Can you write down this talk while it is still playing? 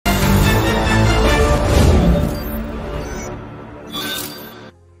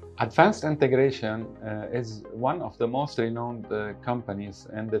Advanced Integration is one of the most renowned companies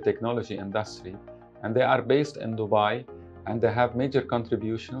in the technology industry, and they are based in Dubai, and they have major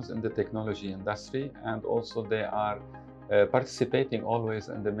contributions in the technology industry, and also they are participating always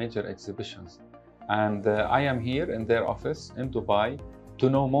in the major exhibitions. And I am here in their office in Dubai to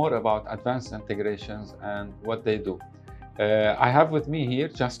know more about advanced integrations and what they do. I have with me here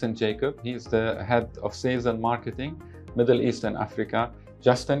Jestin Jacob. He is the head of sales and marketing, Middle East and Africa.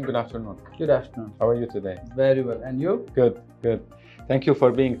 Jestin, good afternoon. Good afternoon. How are you today? Very well. And you? Good, good. Thank you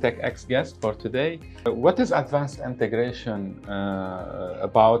for being TECHx guest for today. What is advanced integration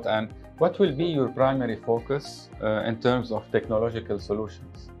about, and what will be your primary focus in terms of technological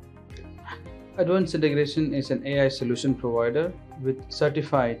solutions? Advanced Integration is an AI solution provider with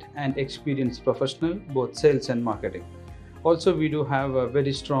certified and experienced professional, both sales and marketing. Also, we do have a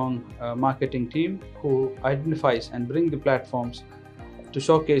very strong marketing team who identifies and bring the platforms to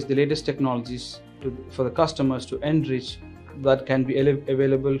showcase the latest technologies for the customers to enrich that can be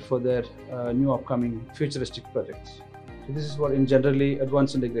available for their new upcoming futuristic projects. So this is what in generally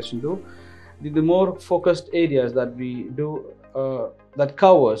Advanced Integration do. The more focused areas that we do that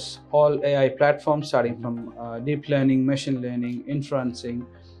covers all AI platforms, starting from deep learning, machine learning, inferencing,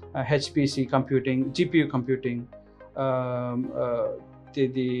 HPC computing, GPU computing,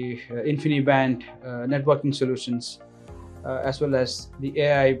 the InfiniBand networking solutions, as well as the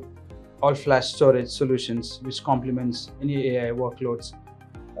AI all-flash storage solutions, which complements any AI workloads.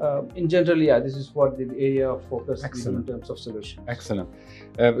 In general, yeah, this is what the area of focus is in terms of solutions. Excellent.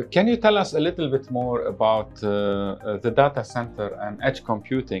 Can you tell us a little bit more about the data center and edge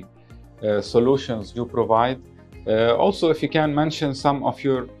computing solutions you provide? Also, if you can mention some of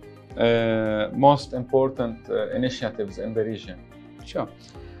your most important initiatives in the region. Sure.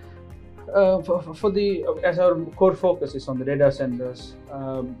 As our core focus is on the data centers,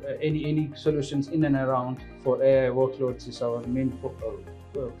 any solutions in and around for AI workloads is our main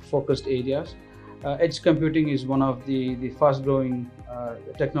focused areas. Edge computing is one of the fast-growing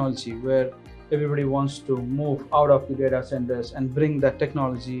technology where everybody wants to move out of the data centers and bring that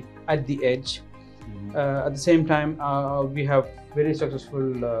technology at the edge. At the same time, we have very successful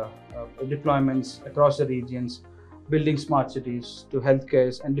deployments across the regions, building smart cities to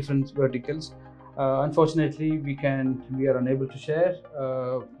healthcare and different verticals. Unfortunately, we are unable to share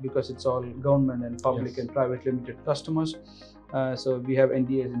because it's all government and public and private limited customers. So we have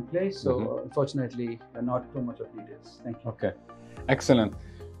NDAs in place. So unfortunately, not too much of details. Thank you. Okay, excellent.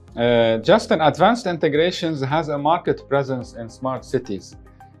 Justin, Advanced Integrations has a market presence in smart cities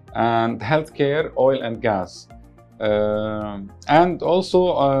and healthcare, oil and gas, and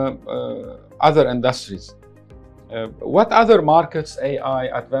also other industries. What other markets AI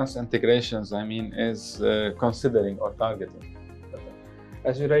Advanced Integrations, is considering or targeting?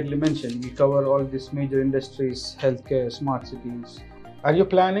 As you rightly mentioned, we cover all these major industries, healthcare, smart cities. Are you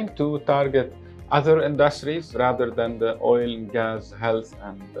planning to target other industries rather than the oil, gas, health,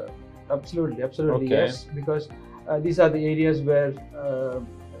 and? Absolutely, yes. Because these are the areas where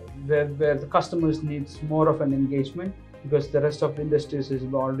the customers needs more of an engagement, because the rest of the industries is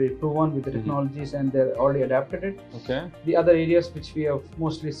already proven with the technologies and they're already adapted it. Okay. The other areas which we have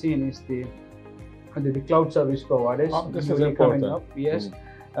mostly seen is the cloud service providers. This is important. Coming up, yes,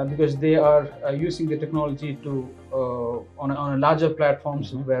 because they are using the technology to on a larger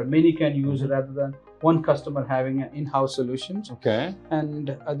platforms where many can use rather than one customer having an in-house solutions. Okay.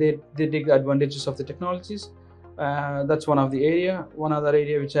 And they take the advantages of the technologies. That's one of the area. One other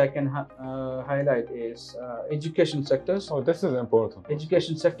area which I can highlight is education sectors. Oh, this is important.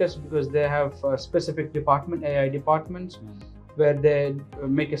 Education sectors, because they have specific department, AI departments, where they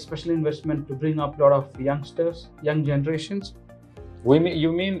make a special investment to bring up a lot of youngsters, young generations.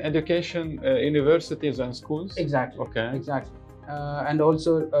 You mean education, universities and schools? Exactly. Okay. Exactly. And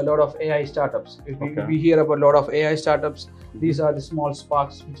also a lot of AI startups. If we hear about a lot of AI startups, these are the small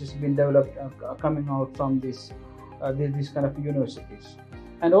sparks which has been developed coming out from these kind of universities.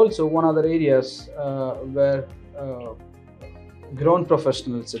 And also one other areas where grown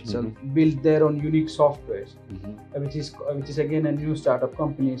professionals itself build their own unique softwares, which is again a new startup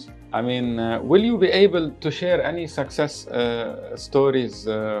companies. Will you be able to share any success stories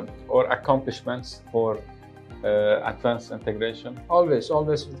or accomplishments for Advanced Integration? Always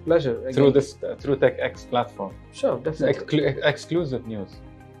with pleasure. Again. Through TECHx platform. Sure, definitely. Exclusive news.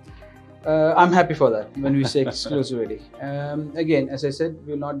 I'm happy for that when we say exclusivity. Again, as I said,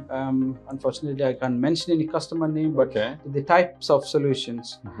 we'll not. Unfortunately, I can't mention any customer name, but the types of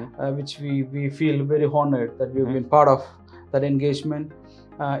solutions which we feel very honored that we've been part of that engagement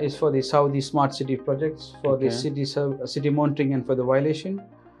is for the Saudi smart city projects, for the city monitoring and for the violation.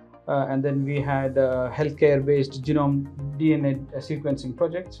 and then we had healthcare-based genome DNA sequencing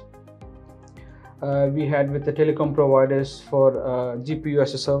projects. We had with the telecom providers for GPU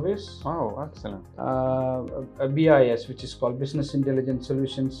as a service. Oh, excellent. A BIS, which is called Business Intelligence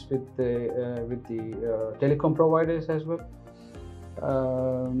Solutions, with the telecom providers as well.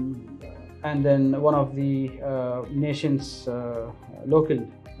 And then one of the nation's local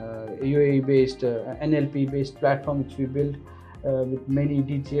UAE-based NLP-based platform, which we built with many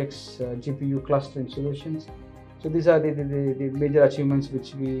TECHx GPU clustering solutions. So these are the major achievements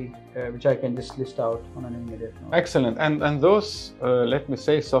which I can just list out on an immediate note. Excellent. And those, let me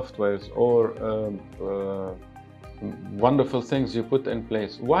say, softwares or wonderful things you put in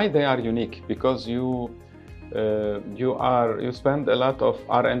place, why they are unique? Because you spend a lot of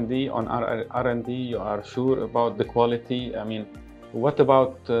R&D on R&D. You are sure about the quality. I mean, what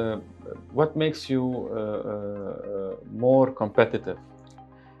about what makes you more competitive?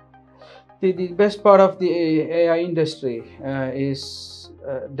 The best part of the AI industry is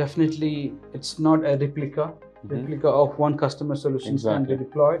definitely it's not a replica of one customer solution can be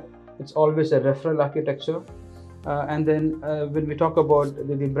deployed. It's always a referral architecture. And then when we talk about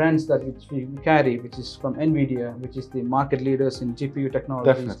the brands which we carry, which is from NVIDIA, which is the market leaders in GPU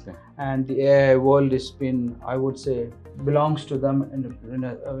technologies. Definitely. And the AI world has been, I would say, belongs to them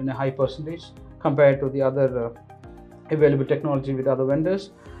in a high percentage compared to the other available technology with other vendors.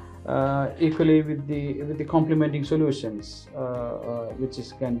 Equally with the complementing solutions, which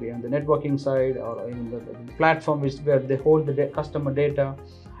can be on the networking side or even the platform where they hold the customer data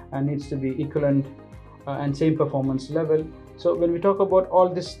and needs to be equivalent and same performance level. So when we talk about all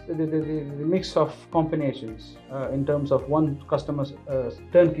this, the mix of combinations in terms of one customer's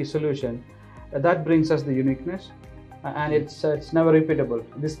turnkey solution, that brings us the uniqueness, and it's never repeatable.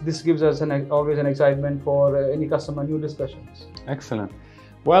 This gives us always an excitement for any customer new discussions. Excellent.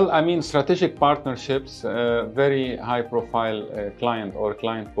 Well, I mean, strategic partnerships, very high profile client or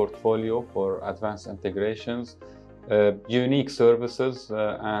client portfolio for advanced integrations, unique services,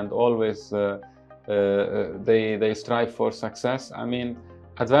 and always they strive for success. I mean,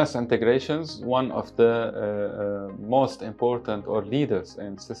 advanced integrations, one of the most important or leaders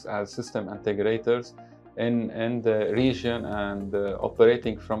as system integrators in the region, and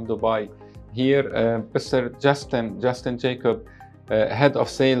operating from Dubai. Here, Mr. Jestin Jacob, Head of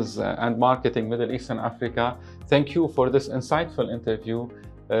Sales and Marketing, Middle East and Africa. Thank you for this insightful interview,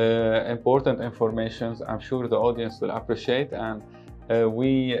 important information. I'm sure the audience will appreciate, and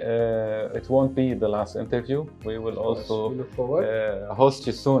it won't be the last interview. We will also we look forward. Host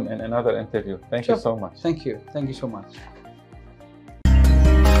you soon in another interview. Thank you so much. Thank you so much.